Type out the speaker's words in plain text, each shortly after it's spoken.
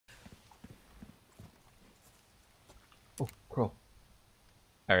Crow.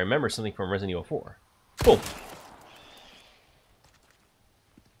 I remember something from Resident Evil 4. Boom!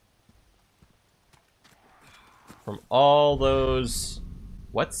 From all those...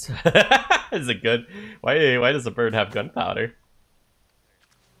 What's... Is it good? Why does a bird have gunpowder?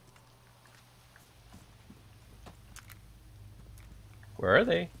 Where are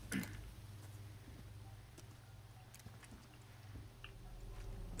they?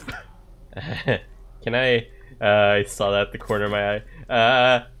 Can I saw that at the corner of my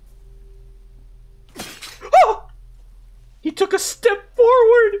eye. Oh! He took a step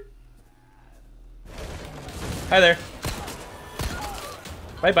forward! Hi there.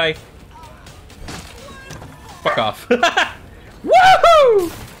 Bye-bye. Fuck off.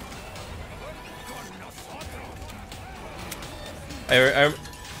 Woohoo!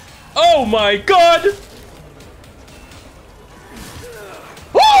 Oh my god!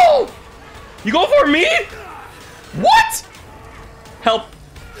 Oh! You go for me? What? Help.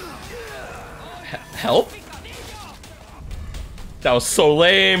 Help? That was so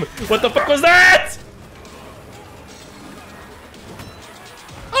lame. What the fuck was that?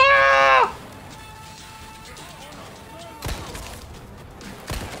 Ah!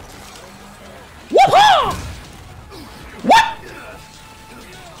 Whoop-ha! What?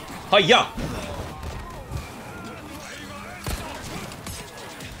 Hiya!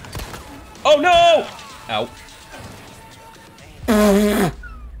 Oh no! Ow.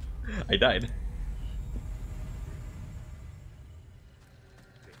 I died.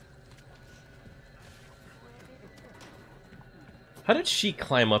 How did she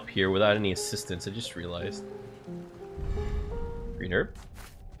climb up here without any assistance? I just realized. Green herb.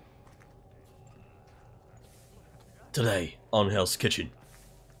 Today on Hell's Kitchen.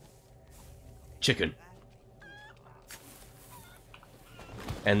 Chicken.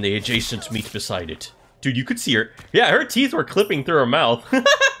 And the adjacent meat beside it. Dude, you could see her. Yeah, her teeth were clipping through her mouth.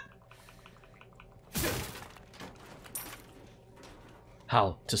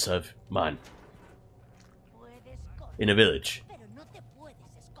 How to serve man. In a village.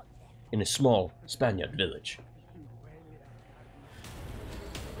 In a small Spaniard village.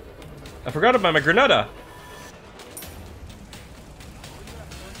 I forgot about my granada.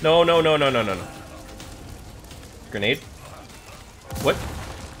 No, no, no, no, no, no, no. Grenade? What?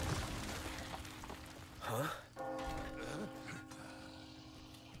 Huh?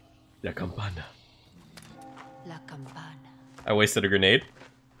 La campana. La campana. I wasted a grenade.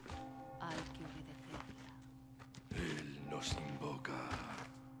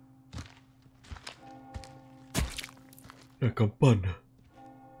 La campana.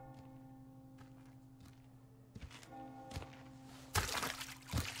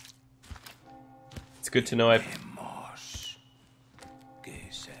 It's good to know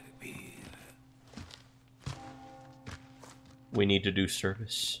we need to do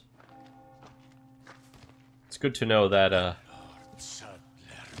service. It's good to know that,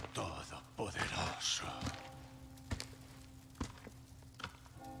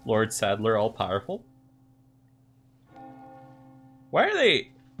 Lord Sadler, all-powerful? Why are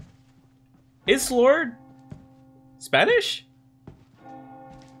they... Is Lord... Spanish?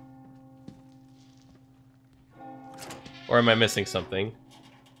 Or am I missing something?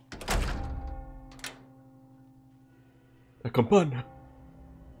 A campana.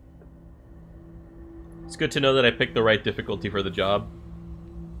 It's good to know that I picked the right difficulty for the job.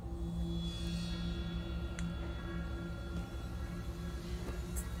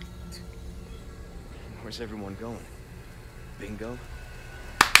 Where's everyone going? Bingo?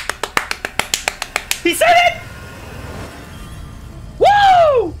 He said it!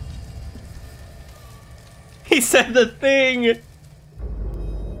 Woo! He said the thing!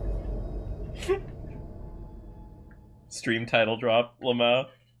 Stream title drop, Lamau.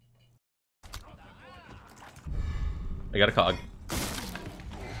 I got a cog.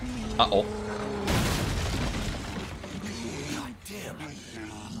 Uh-oh.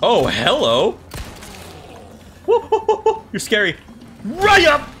 Oh, hello! Whoa, you're scary. Right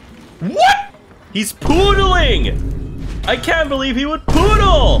up! What? He's poodling! I can't believe he would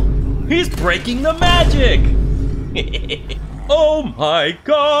poodle! He's breaking the magic! Oh my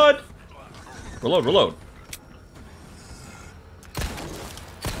god! Reload, reload.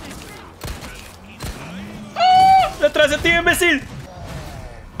 Ah! Detrás de ti, imbécil!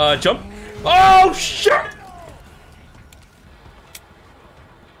 Jump. Oh, shit!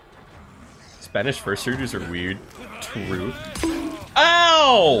 Spanish fursuiters are weird. True.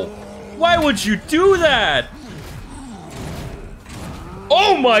 Ow! Why would you do that?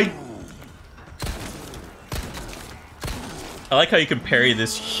 Oh my! I like how you can parry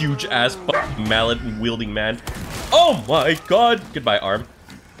this huge ass mallet wielding man. Oh my god! Goodbye, arm.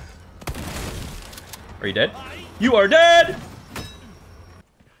 Are you dead? You are dead!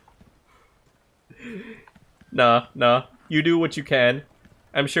 Nah, nah. You do what you can.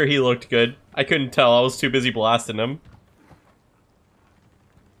 I'm sure he looked good. I couldn't tell. I was too busy blasting him.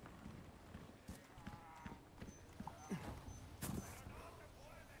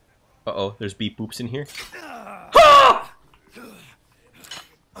 Uh-oh, there's beep boops in here. Ah!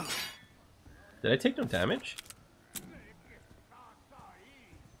 Did I take no damage?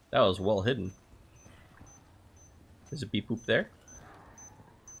 That was well hidden. There's a beep boop there.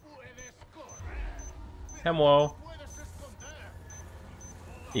 Hello.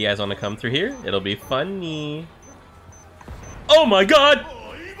 You guys want to come through here? It'll be funny. Oh my god!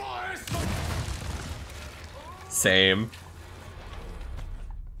 Same.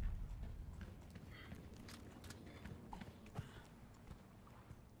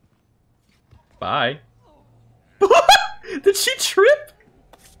 Bye. Did she trip?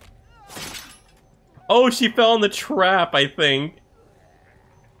 Oh, she fell in the trap, I think.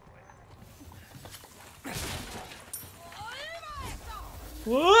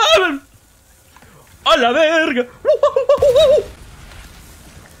 A la verga!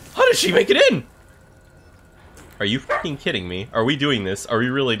 How did she make it in? Are you fucking kidding me? Are we doing this? Are we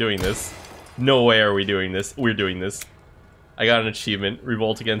really doing this? No way are we doing this. We're doing this. I got an achievement.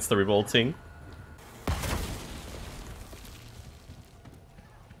 Revolt against the revolting.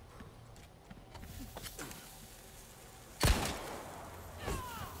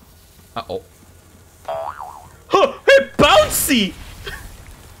 Uh-oh. Huh! Hey, bouncy!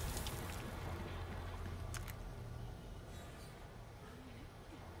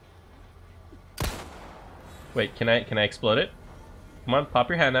 Wait, can I explode it? Come on, pop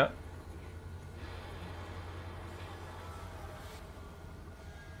your hand out.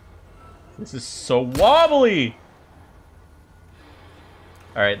 This is so wobbly!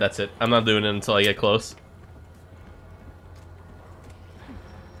 Alright, that's it. I'm not doing it until I get close.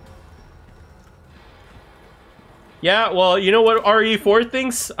 Yeah, well, you know what RE4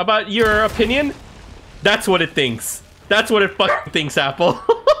 thinks about your opinion? That's what it thinks. That's what it fucking thinks, Apple.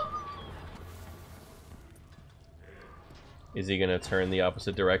 Is he gonna turn the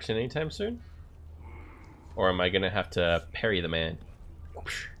opposite direction anytime soon? Or am I gonna have to parry the man?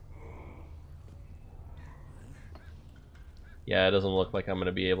 Yeah, it doesn't look like I'm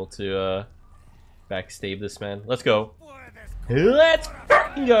gonna be able to backstab this man. Let's go. Let's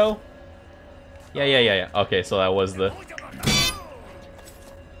fucking go. Yeah. Okay, so that was the...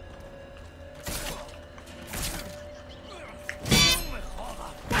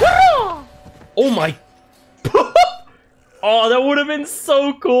 Oh my... Oh, that would have been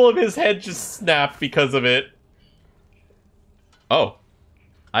so cool if his head just snapped because of it. Oh.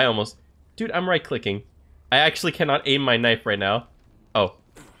 I almost... Dude, I'm right-clicking. I actually cannot aim my knife right now. Oh.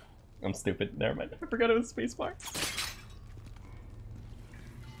 I'm stupid. Never mind. I forgot it was spacebar.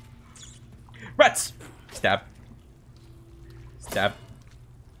 Rats! Stab. Stab.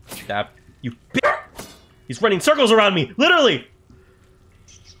 Stab. You bitch! He's running circles around me! Literally!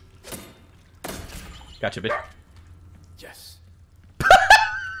 Gotcha, bitch. Yes.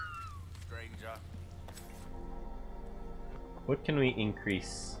 Stranger. What can we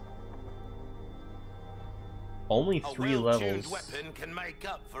increase? Only 3 levels. Weapon can make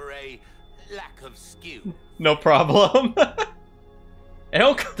up for a lack of skill. No problem.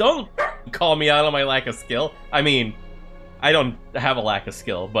 And don't call me out on my lack of skill. I mean, I don't have a lack of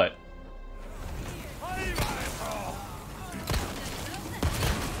skill, but...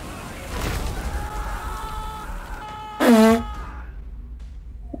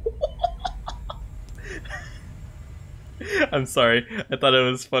 I'm sorry. I thought it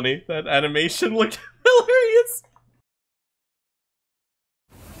was funny. That animation looked hilarious.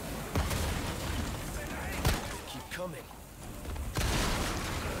 Keep coming.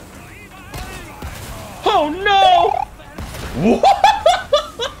 Oh no!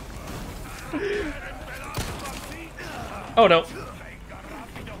 Oh no.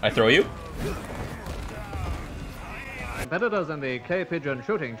 I throw you? Competitors in the Clay Pigeon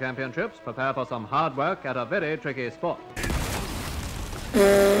Shooting Championships prepare for some hard work at a very tricky sport.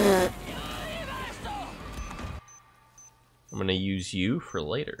 I'm gonna use you for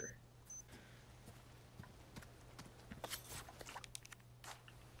later.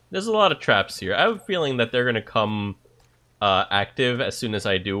 There's a lot of traps here. I have a feeling that they're gonna come active as soon as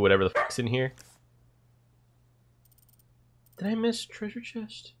I do whatever the fuck's in here. Did I miss treasure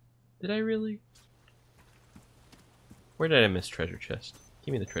chest? Did I really? Where did I miss treasure chest?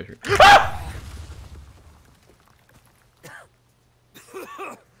 Give me the treasure. Ah!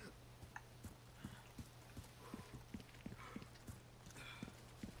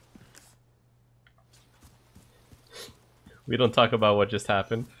 We don't talk about what just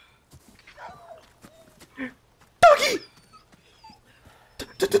happened. Doggy!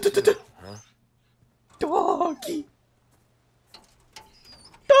 Doggy!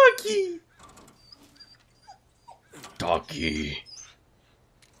 Doggy! Doggy!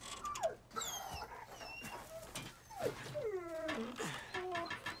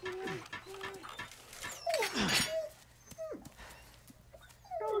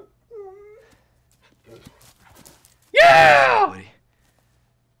 Yeah!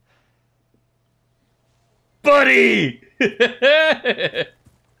 Buddy!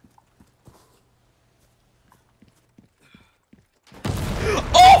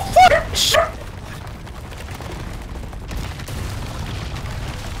 Oh, fuck! Shit!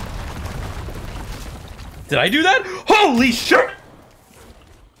 Did I do that? Holy shit!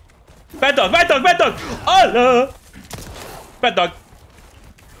 Bad dog, bad dog, bad dog! Allah! Bad dog.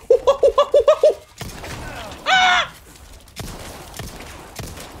 Ah!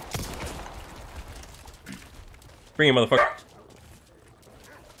 Bring him, motherfucker.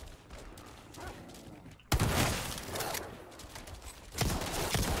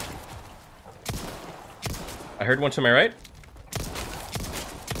 I heard one to my right.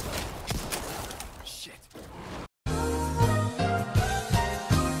 Shit.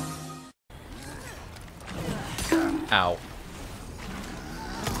 Ow.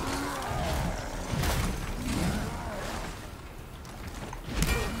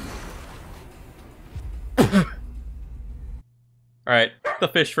 Alright, the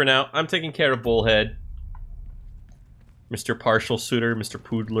fish for now. I'm taking care of Bullhead. Mr. Partial Suitor, Mr.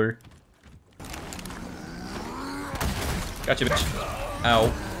 Poodler. Gotcha, bitch.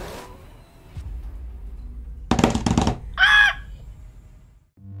 Ow.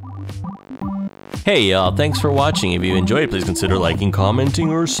 Hey y'all, thanks for watching. If you enjoyed, please consider liking,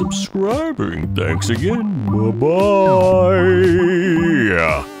 commenting, or subscribing. Thanks again. Bye-bye.